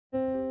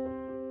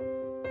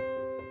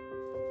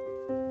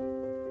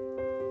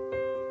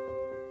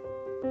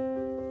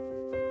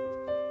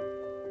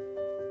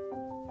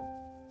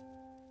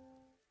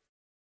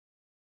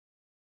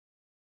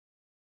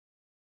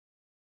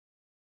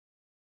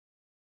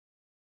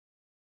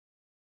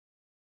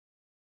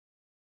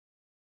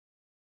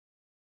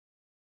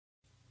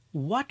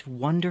What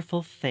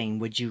wonderful thing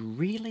would you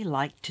really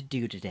like to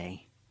do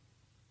today?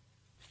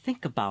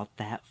 Think about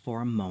that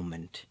for a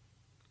moment.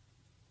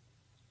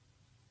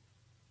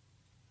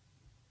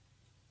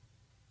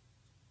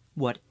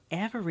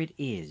 Whatever it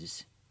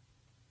is,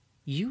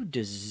 you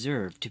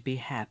deserve to be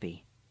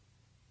happy.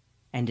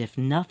 And if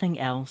nothing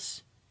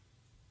else,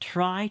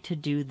 try to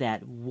do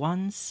that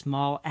one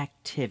small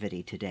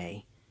activity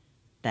today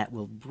that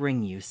will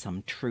bring you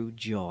some true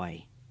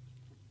joy.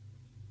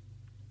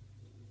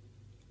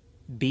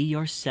 Be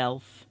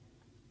yourself,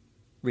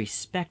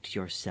 respect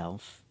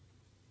yourself,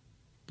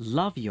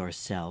 love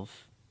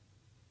yourself,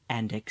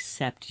 and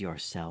accept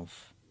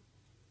yourself.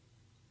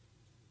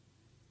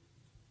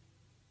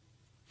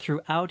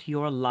 Throughout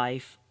your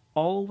life,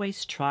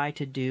 always try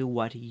to do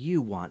what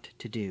you want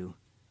to do.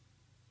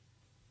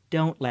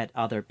 Don't let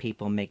other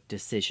people make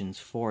decisions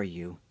for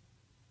you.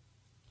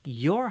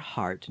 Your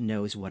heart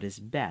knows what is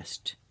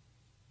best.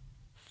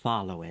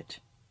 Follow it.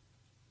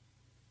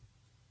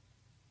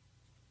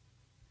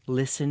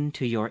 Listen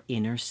to your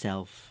inner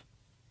self.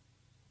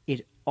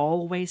 It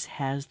always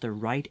has the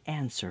right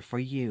answer for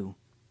you.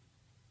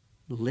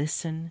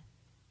 Listen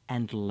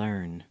and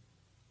learn.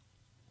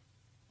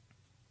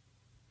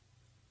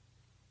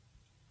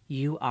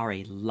 You are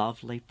a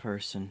lovely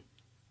person,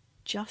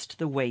 just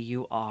the way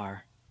you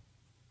are.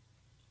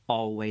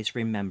 Always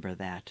remember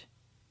that.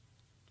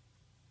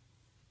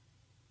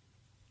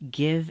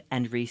 Give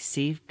and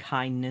receive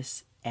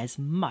kindness as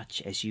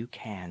much as you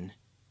can.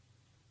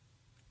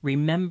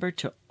 Remember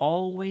to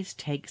always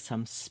take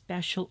some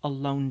special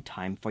alone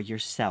time for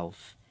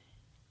yourself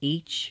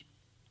each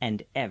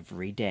and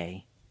every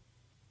day.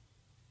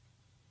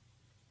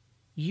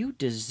 You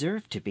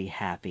deserve to be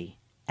happy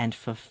and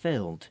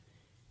fulfilled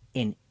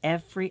in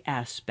every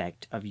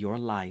aspect of your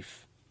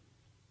life.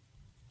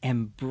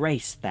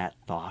 Embrace that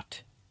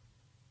thought.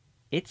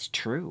 It's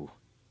true.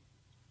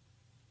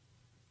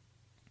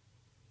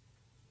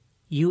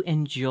 You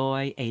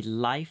enjoy a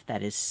life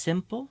that is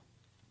simple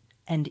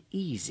and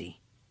easy.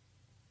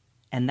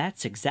 And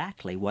that's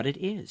exactly what it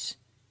is.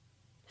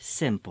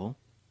 Simple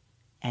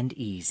and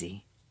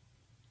easy.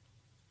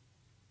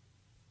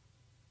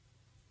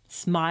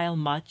 Smile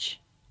much,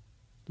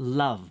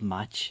 love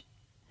much,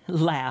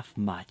 laugh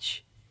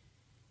much.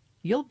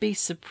 You'll be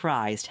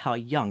surprised how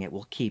young it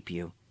will keep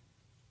you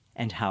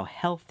and how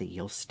healthy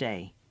you'll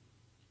stay.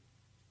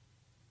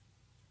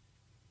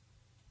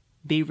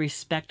 Be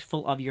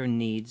respectful of your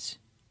needs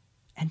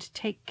and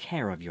take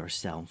care of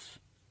yourself.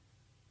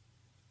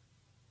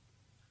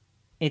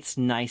 It's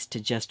nice to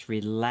just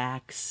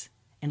relax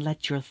and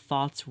let your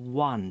thoughts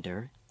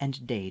wander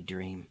and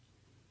daydream.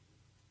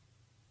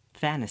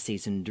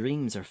 Fantasies and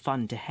dreams are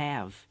fun to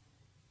have.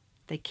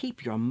 They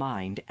keep your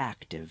mind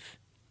active.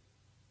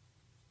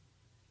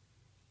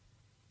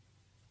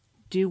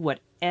 Do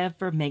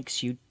whatever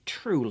makes you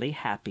truly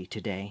happy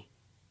today.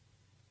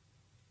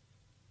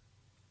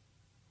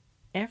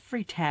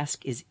 Every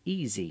task is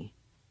easy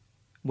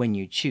when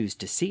you choose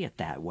to see it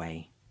that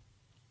way.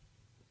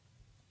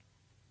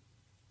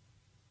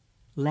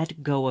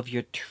 Let go of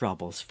your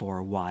troubles for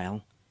a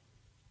while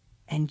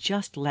and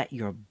just let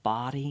your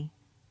body,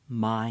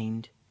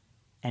 mind,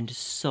 and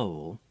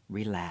soul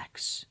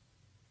relax.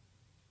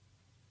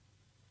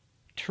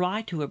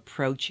 Try to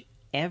approach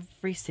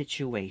every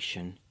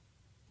situation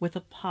with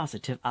a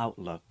positive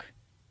outlook.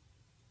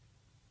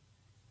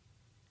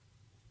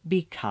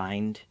 Be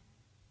kind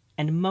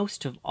and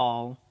most of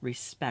all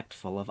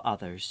respectful of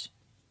others.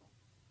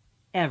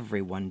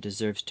 Everyone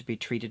deserves to be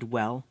treated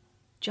well,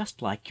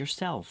 just like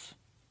yourself.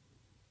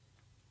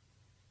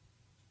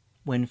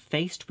 When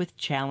faced with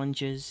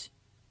challenges,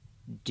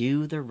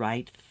 do the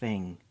right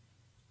thing.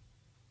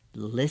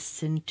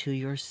 Listen to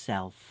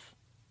yourself.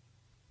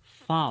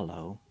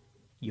 Follow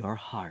your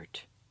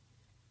heart.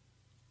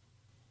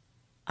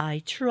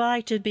 I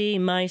try to be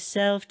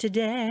myself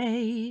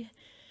today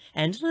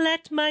and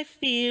let my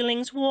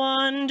feelings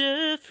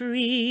wander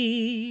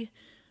free.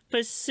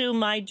 Pursue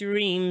my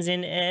dreams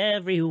in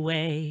every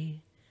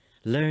way.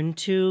 Learn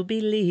to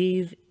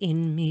believe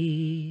in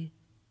me.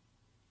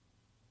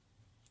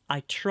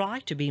 I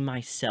try to be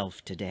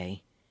myself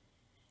today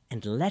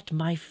and let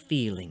my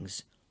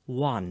feelings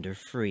wander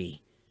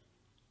free.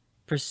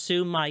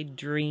 Pursue my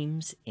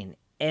dreams in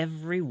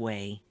every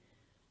way.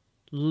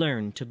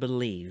 Learn to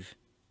believe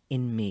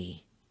in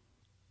me.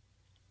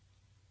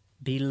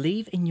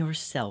 Believe in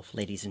yourself,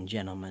 ladies and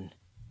gentlemen,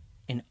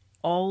 and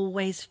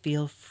always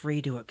feel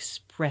free to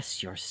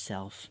express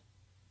yourself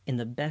in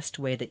the best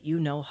way that you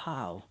know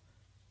how,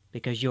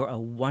 because you're a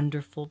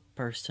wonderful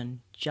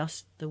person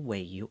just the way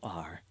you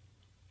are.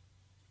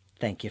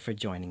 Thank you for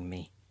joining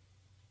me.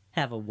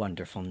 Have a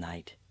wonderful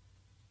night.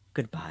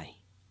 Goodbye.